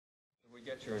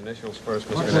Get your initials first,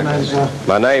 Mr. Nichols.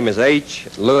 My name is H.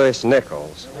 Louis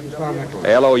Nichols.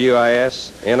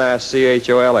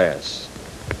 L-O-U-I-S-N-I-C-H-O-L-S.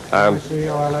 I'm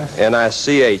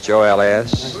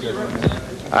N-I-C-H-O-L-S.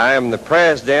 I am the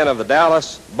president of the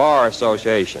Dallas Bar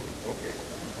Association,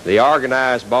 the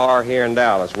organized bar here in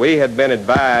Dallas. We had been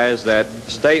advised that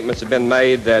statements had been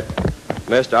made that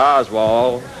Mr.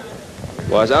 Oswald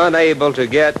was unable to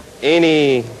get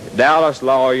any Dallas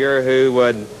lawyer who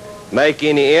would make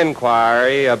any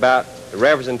inquiry about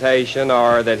representation,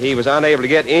 or that he was unable to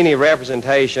get any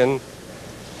representation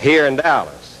here in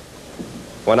Dallas.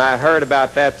 When I heard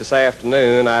about that this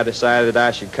afternoon, I decided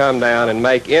I should come down and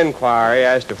make inquiry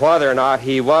as to whether or not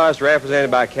he was represented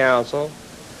by counsel,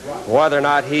 whether or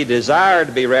not he desired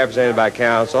to be represented by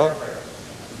counsel,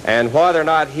 and whether or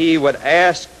not he would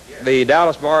ask the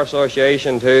Dallas Bar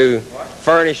Association to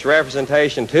furnish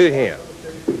representation to him.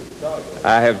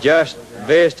 I have just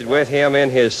visited with him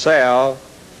in his cell,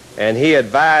 and he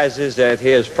advises that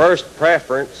his first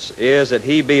preference is that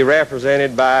he be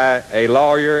represented by a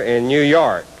lawyer in New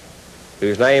York,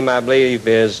 whose name I believe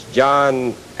is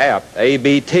John Abt,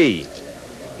 A-B-T.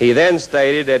 He then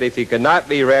stated that if he could not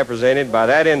be represented by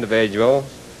that individual,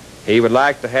 he would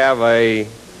like to have a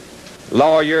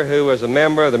lawyer who was a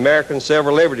member of the American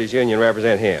Civil Liberties Union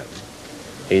represent him.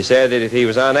 He said that if he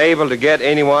was unable to get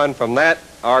anyone from that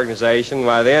organization,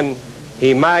 why then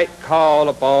he might call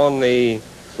upon the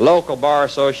local bar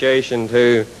association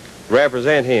to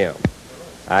represent him.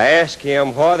 I asked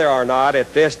him whether or not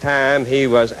at this time he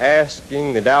was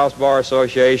asking the Dallas Bar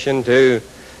Association to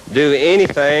do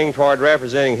anything toward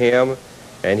representing him,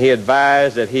 and he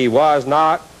advised that he was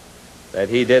not, that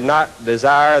he did not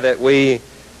desire that we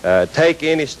take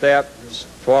any steps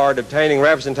toward obtaining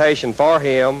representation for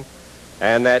him,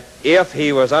 and that if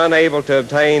he was unable to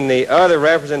obtain the other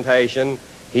representation,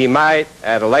 he might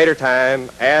at a later time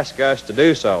ask us to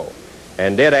do so,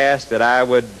 and did ask that I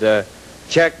would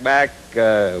check back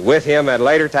with him at a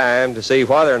later time to see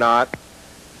whether or not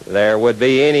there would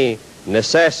be any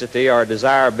necessity or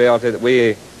desirability that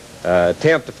we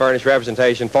attempt to furnish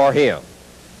representation for him.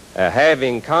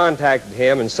 Having contacted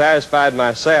him and satisfied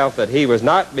myself that he was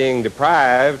not being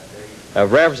deprived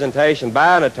of representation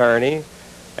by an attorney,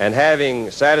 and having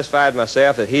satisfied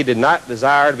myself that he did not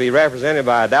desire to be represented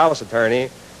by a Dallas attorney,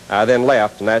 I then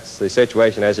left, and that's the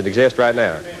situation as it exists right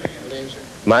now.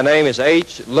 My name is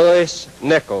H. Louis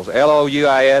Nichols,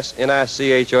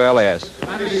 L-O-U-I-S-N-I-C-H-O-L-S.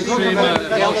 Did you talk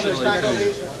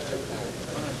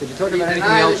about anything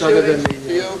else other than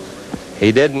the...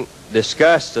 He didn't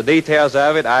discuss the details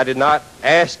of it. I did not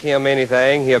ask him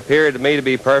anything. He appeared to me to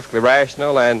be perfectly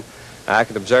rational, and I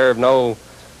could observe no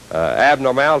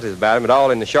abnormalities about him at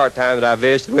all in the short time that I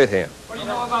visited with him. What do you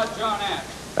know about John Abt?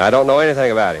 I don't know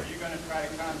anything about him. Are you going to try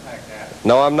to contact Abt?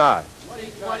 No, I'm not. What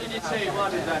did he say?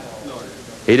 What is that lawyer?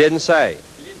 He didn't say.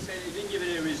 He didn't say. He didn't give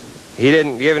any reason. He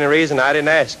didn't give any reason. I didn't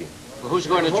ask him. Well, who's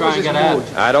going to try and get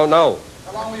Abt? I don't know.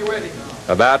 How long were you waiting?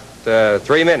 About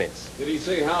 3 minutes. Did he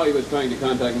say how he was trying to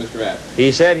contact Mr. Abt?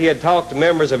 He said he had talked to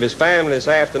members of his family this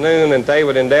afternoon, and they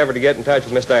would endeavor to get in touch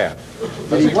with Mr. Abt.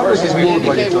 What was his mood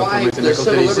when he talked to Mr. Nichols?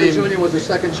 Did he seem... Union was the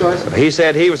second choice? He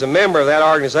said he was a member of that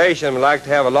organization and would like to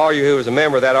have a lawyer who was a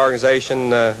member of that organization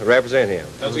represent him.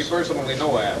 Does he personally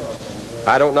know Abt?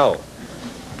 I don't know.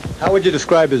 How would you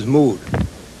describe his mood?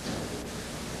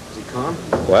 Is he calm?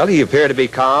 Well, he appeared to be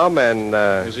calm, and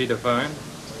Is he defiant?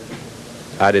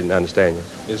 I didn't understand you.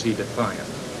 Is he defiant?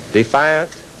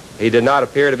 Defiant? He did not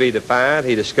appear to be defiant.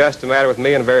 He discussed the matter with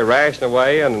me in a very rational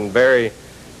way and very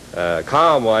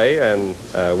calm way, and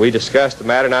we discussed the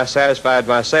matter, and I satisfied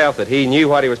myself that he knew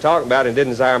what he was talking about and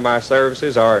didn't desire my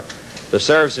services or the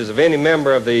services of any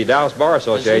member of the Dallas Bar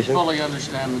Association. Does he fully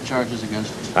understand the charges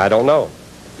against him? I don't know.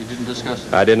 You didn't discuss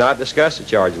it? I did not discuss the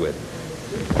charge with him.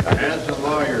 As a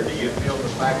lawyer, do you feel the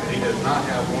fact that he does not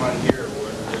have one here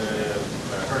would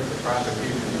hurt the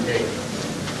prosecution's case?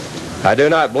 I do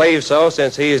not believe so,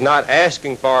 since he is not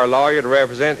asking for a lawyer to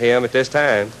represent him at this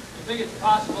time. Do you think it's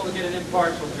possible to get an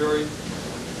impartial jury?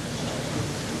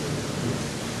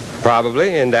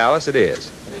 Probably. In Dallas it is.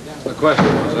 The question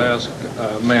was asked,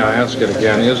 may I ask it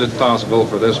again, is it possible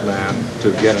for this man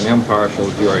to get an impartial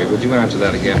jury? Would you answer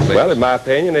that again, please? Well, in my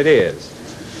opinion, it is.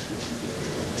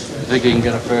 You think he can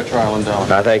get a fair trial in Dallas?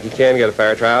 I think he can get a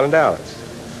fair trial in Dallas.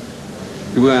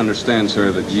 Do we understand,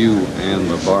 sir, that you and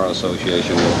the Bar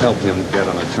Association will help him get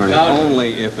an attorney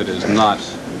only if it is not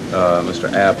Mr.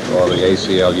 Abt or the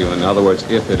ACLU? In other words,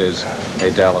 if it is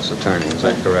a Dallas attorney. Is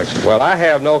that correct, sir? Well, I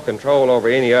have no control over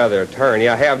any other attorney.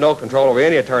 I have no control over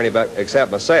any attorney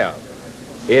except myself.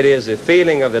 It is the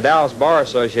feeling of the Dallas Bar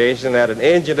Association that an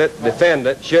indigent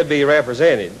defendant should be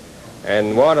represented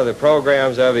And one of the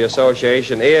programs of the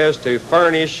association is to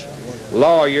furnish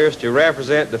lawyers to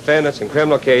represent defendants in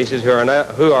criminal cases who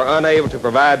are unable to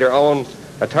provide their own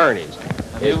attorneys.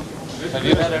 Have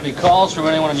you had any calls from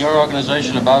anyone in your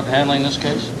organization about handling this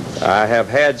case? I have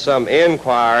had some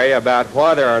inquiry about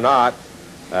whether or not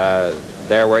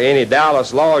there were any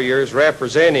Dallas lawyers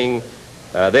representing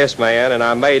this man, and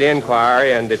I made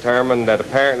inquiry and determined that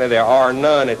apparently there are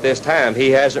none at this time. He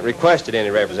hasn't requested any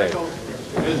representative.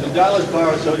 Is the Dallas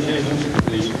Bar Association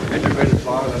the integrated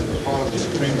bar that is part of the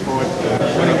Supreme Court?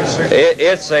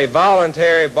 It's a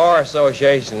voluntary bar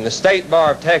association. The State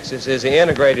Bar of Texas is the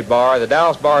integrated bar. The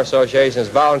Dallas Bar Association is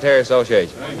a voluntary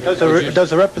association. Does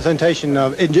the representation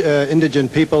of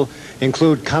indigent people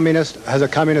include communists? Has a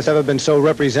communist ever been so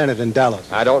represented in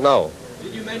Dallas? I don't know.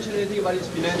 Did you mention anything about his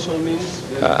financial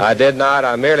means? I did not.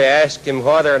 I merely asked him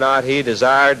whether or not he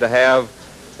desired to have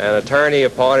an attorney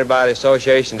appointed by the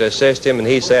association to assist him, and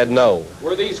he said no.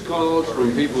 Were these calls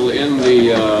from people in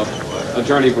the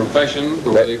attorney profession,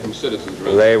 or were they from citizens?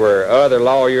 Rather? They were other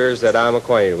lawyers that I'm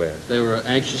acquainted with. They were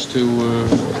anxious to...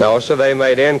 No, so they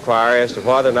made inquiry as to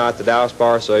whether or not the Dallas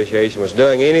Bar Association was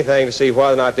doing anything to see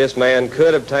whether or not this man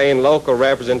could obtain local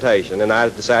representation, and I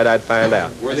decided I'd find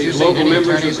out. Were these local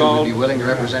members who called? Would be willing to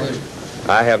represent him?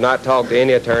 I have not talked to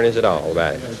any attorneys at all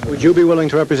about it. Would you be willing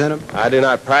to represent him? I do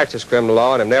not practice criminal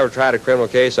law and have never tried a criminal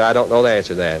case, so I don't know the answer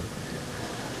to that.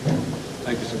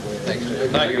 Thank you, sir.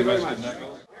 Thank you, Mr.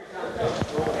 Nichols.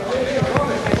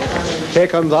 Here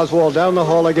comes Oswald down the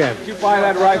hall again. Did you find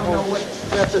that rifle? What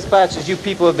dispatches you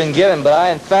people have been given, but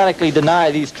I emphatically deny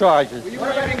these charges.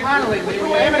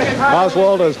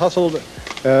 Oswald has hustled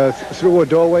through a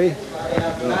doorway. I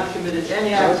have not committed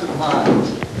any acts of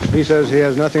violence. He says he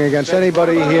has nothing against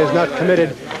anybody. He has not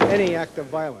committed any act of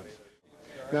violence.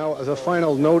 Now, as a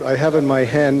final note, I have in my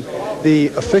hand the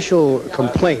official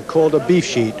complaint called a beef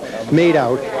sheet made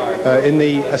out in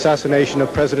the assassination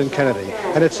of President Kennedy.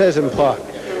 And it says in part,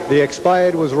 the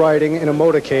expired was riding in a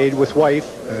motorcade with wife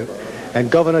and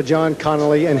Governor John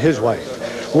Connally and his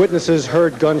wife. Witnesses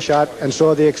heard gunshot and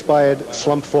saw the expired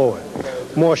slump forward.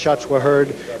 More shots were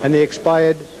heard, and the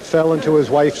expired fell into his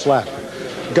wife's lap.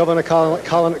 Governor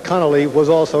Connally was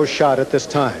also shot at this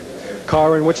time.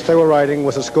 Car in which they were riding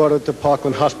was escorted to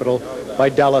Parkland Hospital by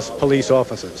Dallas police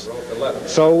officers.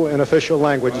 So, in official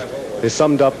language, is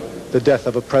summed up the death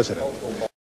of a president.